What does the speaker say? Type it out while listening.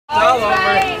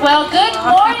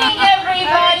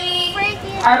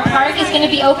going to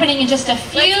be opening in just a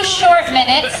few short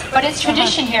minutes, but it's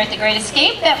tradition here at the Great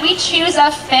Escape that we choose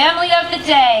a family of the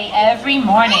day every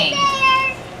morning.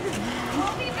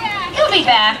 He'll be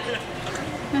back.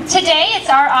 Today, it's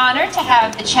our honor to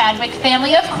have the Chadwick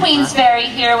family of Queensbury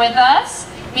here with us.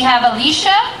 We have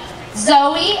Alicia,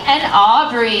 Zoe, and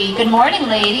Aubrey. Good morning,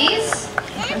 ladies.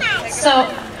 So,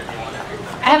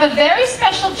 I have a very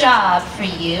special job for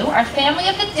you. Our family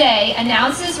of the day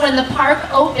announces when the park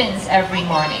opens every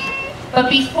morning. But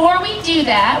before we do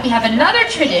that, we have another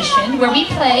tradition where we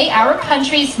play our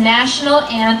country's national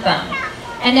anthem.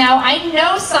 And now I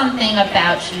know something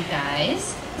about you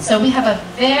guys, so we have a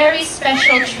very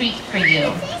special treat for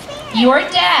you. Your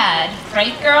dad,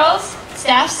 right girls?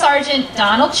 Staff Sergeant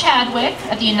Donald Chadwick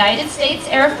of the United States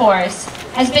Air Force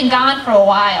has been gone for a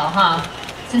while, huh?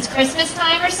 Since Christmas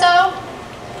time or so?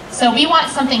 So we want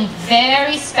something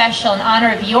very special in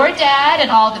honor of your dad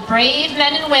and all the brave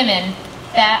men and women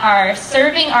that are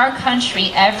serving our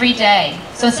country every day.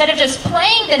 So instead of just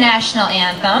playing the national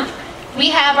anthem, we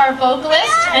have our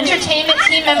vocalist, entertainment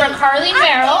team member Carly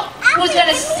Merrill, who's going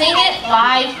to sing it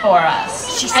live for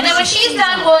us. And then when she's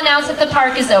done, we'll announce that the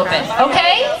park is open.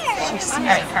 Okay? All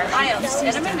right, Carly.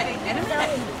 In a minute.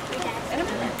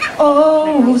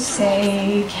 Oh,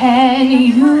 say, can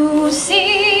you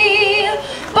see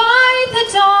by the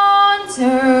dawn's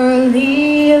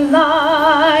early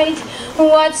light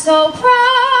what so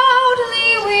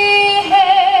proudly we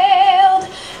hailed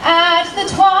at the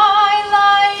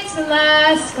twilight's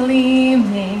last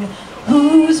gleaming,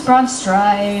 whose broad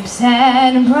stripes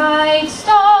and bright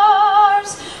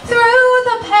stars through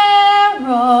the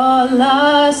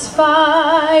perilous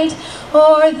fight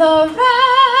o'er the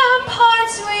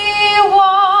ramparts we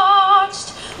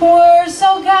watched were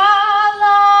so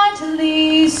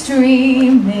gallantly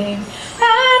streaming,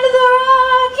 and the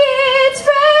rocket's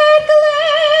red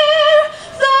glare,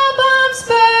 the bombs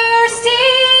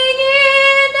bursting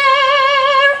in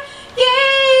air,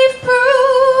 gave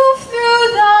proof through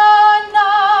the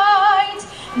night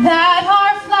that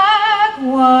our flag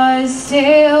was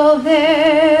still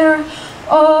there.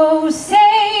 Oh,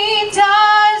 say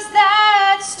does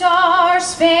that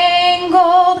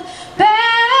star-spangled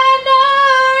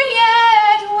banner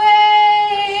yet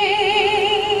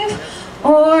wave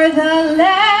o'er the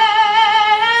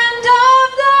land of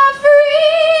the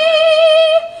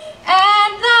free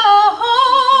and the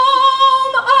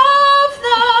home of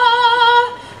the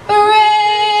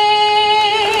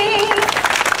brave?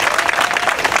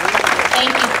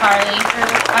 Thank you, Carly.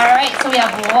 All right, so we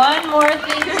have one more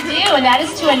thing to do, and that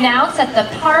is to announce that the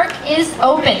park is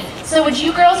open. So would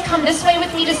you girls come this way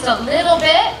with me just a little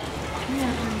bit?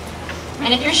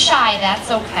 And if you're shy, that's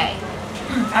okay.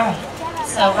 All right,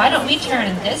 so why don't we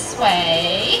turn this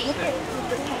way?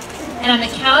 And on the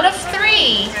count of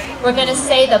 3, we're going to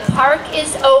say the park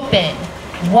is open.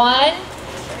 1,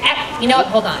 you know what,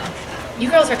 hold on. You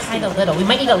girls are kind of little. We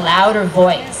might need a louder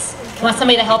voice. You want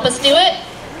somebody to help us do it?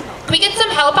 Can we get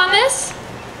some help on this?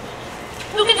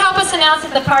 Who can help us announce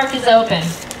that the park is open?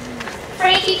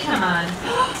 Frankie, come on.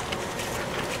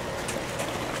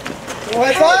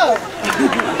 What's up?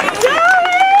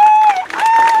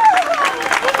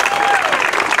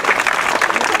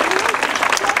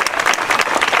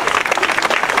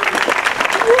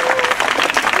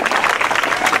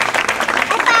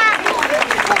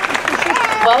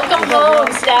 Welcome home,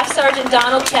 Staff Sergeant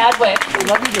Donald Chadwick. We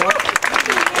love you, George.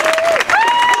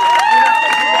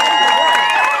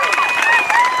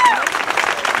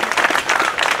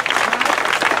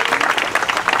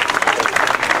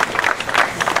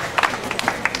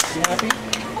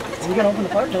 We gotta open the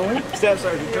park, don't we? Staff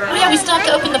Sergeant. Oh yeah, we still have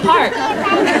to open the park.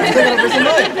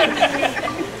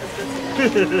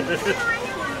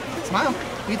 Smile.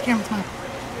 Lead the camera, smile.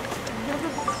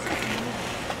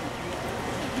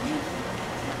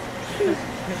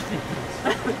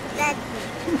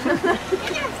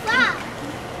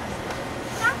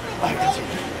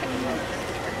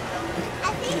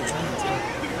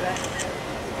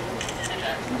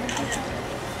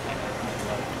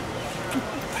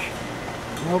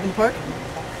 Open the park?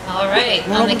 All right,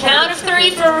 on the count of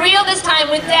 3 for real this time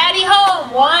with Daddy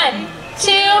home. 1,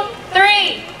 2,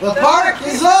 3. The park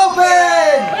is open!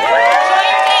 Join me,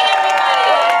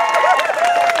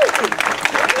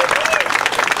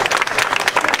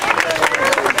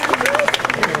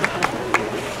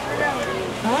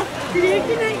 Huh? You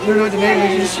don't know what to make,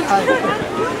 you're just shy.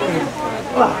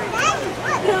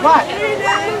 What?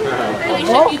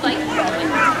 Alicia, if you'd like to.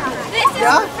 This is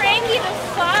Frankie the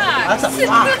Fox. That's a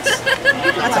fox.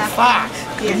 That's a fox.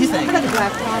 What do you think?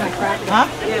 Huh?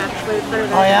 Yeah.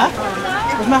 Oh yeah?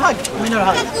 Where's my hug? Let me know the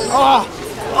hug. Oh!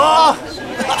 Oh!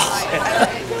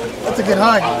 That's a good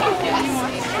hug.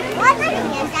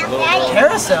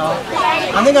 Carousel?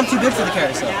 I think I'm too big for the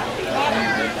carousel.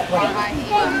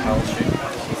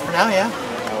 For now, yeah.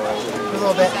 A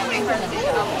little bit.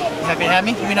 You happy to have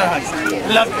me? Give me another hug.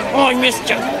 Love you. Oh, I missed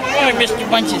you. Oh, I missed your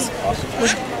bunches.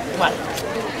 What?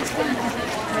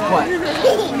 What?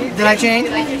 Did I change?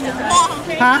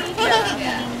 Huh?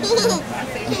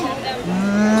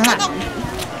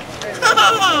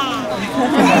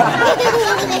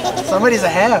 Somebody's a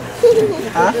ham.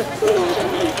 Huh?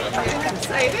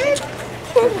 Excited?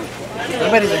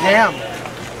 Somebody's a ham.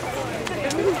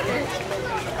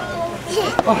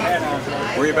 Oh.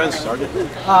 Where you been, Sergeant?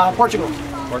 Portugal.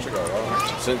 Portugal.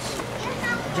 Oh. Since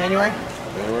January?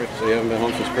 January? So you haven't been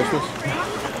home since Christmas?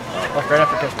 Left right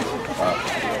after Christmas.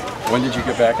 When did you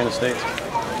get back in the States?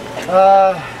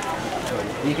 A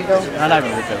week ago? No, not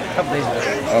even a week ago. A couple days ago.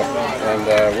 Oh, and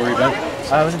where you been?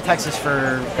 I was in Texas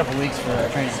for a couple weeks for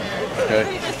training.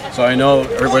 Okay. So I know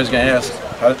everybody's going to ask,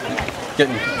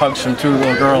 getting hugs from 2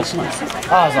 little girls. Oh,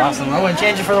 that was awesome. I wouldn't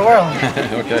change it for the world.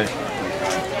 Okay.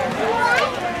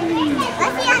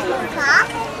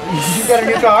 You got a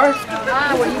new car?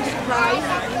 Were you surprised?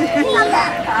 We can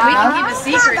keep a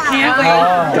secret, can't we?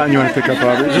 Don, you want to pick up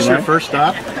Robert? Is this your first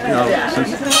stop? You know,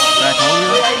 since back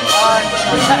home?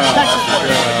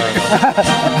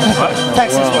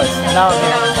 Texas was. Now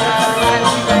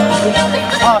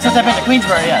oh, since I've been to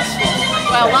Queensbury, yes.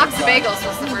 Well, Lox of Bagels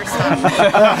was the first time.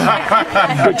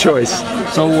 Good choice.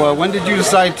 So when did you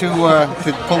decide to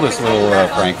pull this little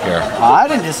prank here? I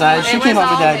didn't decide. She came up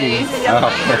with that idea.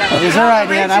 It was her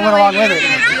idea, and I went along with it.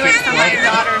 We went to my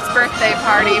daughter's birthday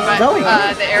party, but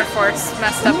the Air Force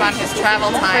messed up on his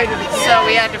travel time, so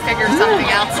we had to figure something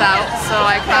else out. So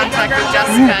I contacted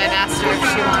Jessica and asked her if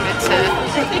she wanted to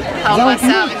help us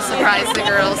out and surprise the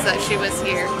girls that she was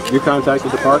here. You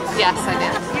contacted the park? Yes, I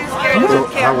did. So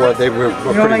how they were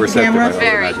pretty receptive, I would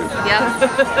Very. imagine.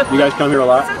 Yep. You guys come here a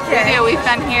lot? Yeah, we've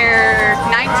been here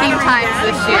 19 times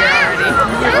this year already.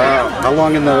 Wow. How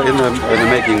long in the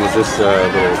making was this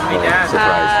little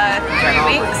surprise? 3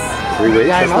 weeks. 3 weeks?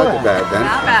 That's not too bad then.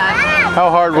 Not bad. How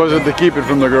hard was it to keep it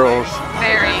from the girls?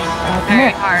 Very,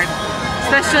 very hard.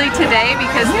 Especially today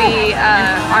because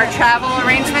our travel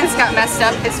arrangements got messed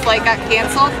up. His flight got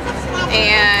canceled,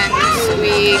 and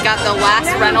we got the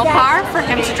last rental car for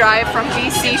him to drive from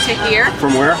DC to here.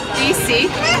 From where?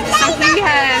 DC. So he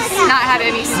has not had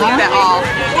any sleep at all.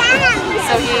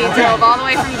 So he drove all the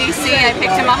way from DC. I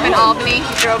picked him up in Albany.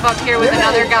 He drove up here with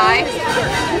another guy,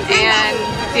 and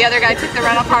the other guy took the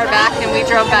rental car back, and we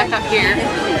drove back up here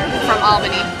from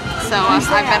Albany. So I've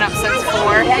been up since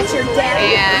 4, and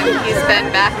he's been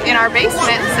back in our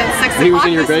basement since 6 o'clock. He was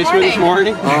in your basement this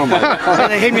morning? Oh my God.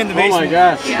 They hit me in the basement. Oh my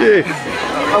gosh.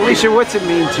 Yeah. Alicia, what's it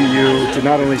mean to you to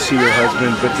not only see your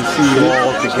husband, but to see you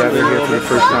all together here for the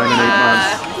first time in 8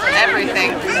 months?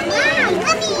 Everything.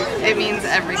 It means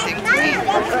everything to me.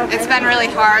 It's been really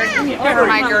hard for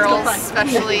my girls,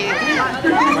 especially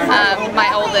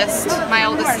my oldest. My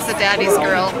oldest is a daddy's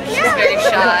girl. She's very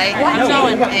shy,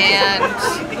 and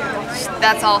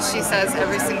that's all she says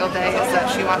every single day is that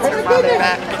she wants her father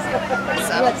back.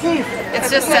 So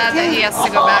it's just sad that he has to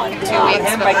go back in 2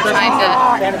 weeks, but we're trying to,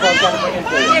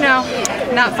 you know,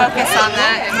 not focus on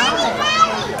that and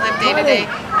live day to day.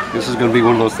 This is going to be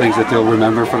one of those things that they'll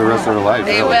remember for the rest of their life.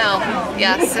 They will,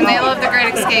 yes, and they love The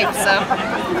Great Escape, so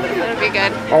it'll be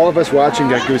good. All of us watching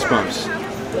got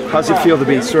goosebumps. How's it feel to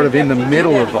be sort of in the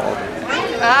middle of all?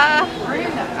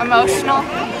 Emotional.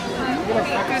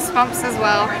 Goosebumps as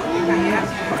well.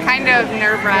 Kind of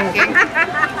nerve-wracking.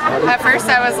 At first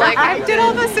I was like, I did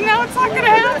all this and now it's not going to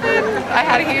happen. I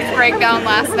had a huge breakdown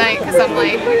last night because I'm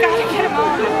like, we got to get him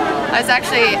home. I was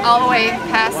actually all the way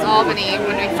past Albany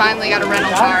when we finally got a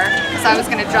rental car, so I was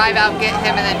going to drive out, get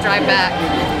him, and then drive back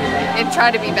and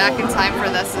try to be back in time for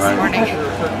this morning.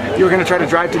 You were going to try to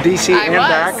drive to DC and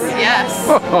back? Yes.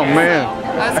 Oh man.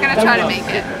 I was going to try to make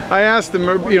it. I asked him,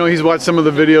 you know, he's watched some of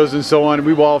the videos and so on.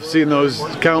 We've all seen those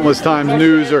countless times,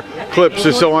 news or clips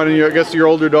or so on, and I guess your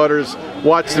older daughters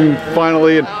watched them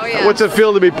finally. And what's it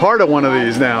feel to be part of one of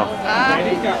these now?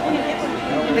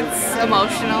 It's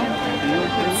emotional.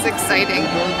 It's exciting.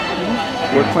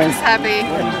 What plans? Just happy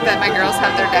that my girls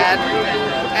have their dad,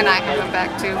 and I have him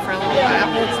back too for a little while.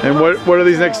 And what are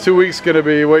these next 2 weeks going to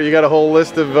be? What, you got a whole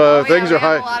list of things, yeah, or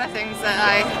how? A lot of things that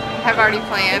I have already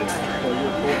planned.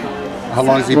 How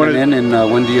long has he been in, and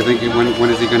when do you think when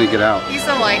is he going to get out? He's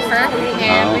a lifer,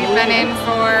 and we've been in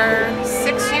for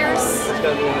 6 years.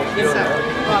 So.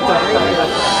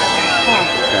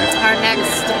 Our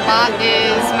next spot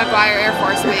is McGuire Air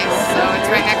Force Base, so it's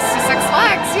right next to Six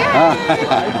Flags. Yeah.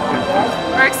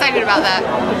 We're excited about that.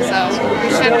 So we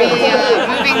should be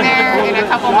moving there in a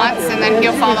couple months, and then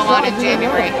he'll follow on in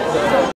January.